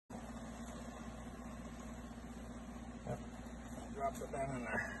I'll put that in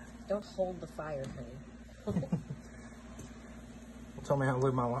there. Don't hold the fire, honey. Tell me how to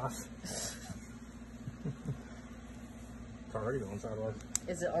live my life. It's already going sideways.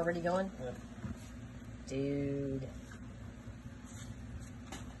 Is it already going? Yeah. Dude.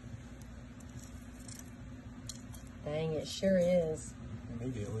 Dang, it sure is.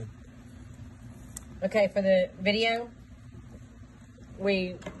 Immediately. Okay, for the video,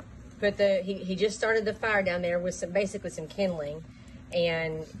 we put he just started the fire down there with basically some kindling,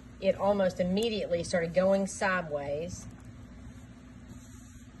 and it almost immediately started going sideways.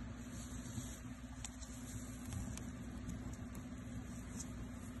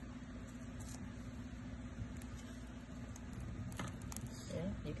 Yeah,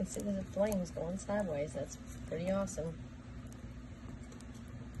 you can see the flames going sideways. That's pretty awesome.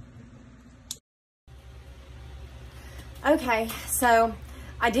 Okay, so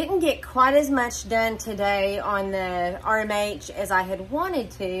I didn't get quite as much done today on the RMH as I had wanted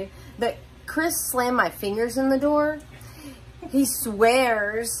to, but Chris slammed my fingers in the door. He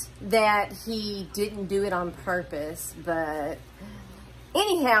swears that he didn't do it on purpose, but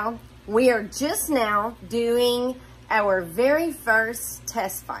anyhow, we are just now doing our very first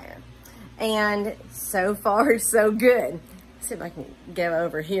test fire. And so far, so good. Let's see if I can go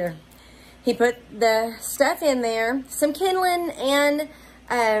over here. He put the stuff in there, some kindling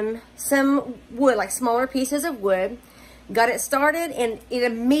and some wood, like smaller pieces of wood. Got it started, and it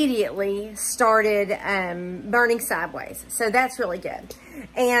immediately started burning sideways. So that's really good.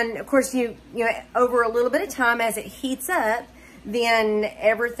 And of course, you know, over a little bit of time as it heats up, then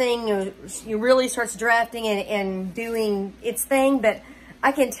everything you really starts drafting and doing its thing. But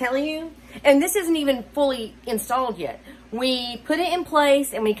I can tell you, and this isn't even fully installed yet. We put it in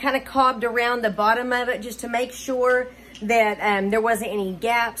place and we kind of cobbed around the bottom of it just to make sure that there wasn't any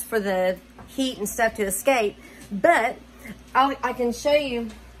gaps for the heat and stuff to escape. But I can show you,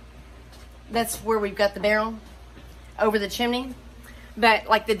 that's where we've got the barrel over the chimney. But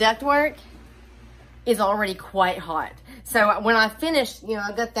like the ductwork is already quite hot. So when I finish, you know,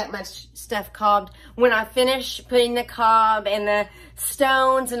 I got that much stuff cobbed. When I finish putting the cob and the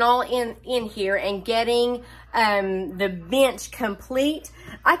stones and all in here and getting the bench complete,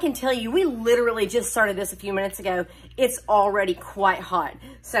 I can tell you, we literally just started this a few minutes ago. It's already quite hot.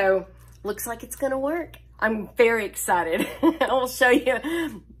 So looks like it's gonna work. I'm very excited. I'll show you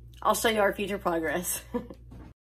our future progress.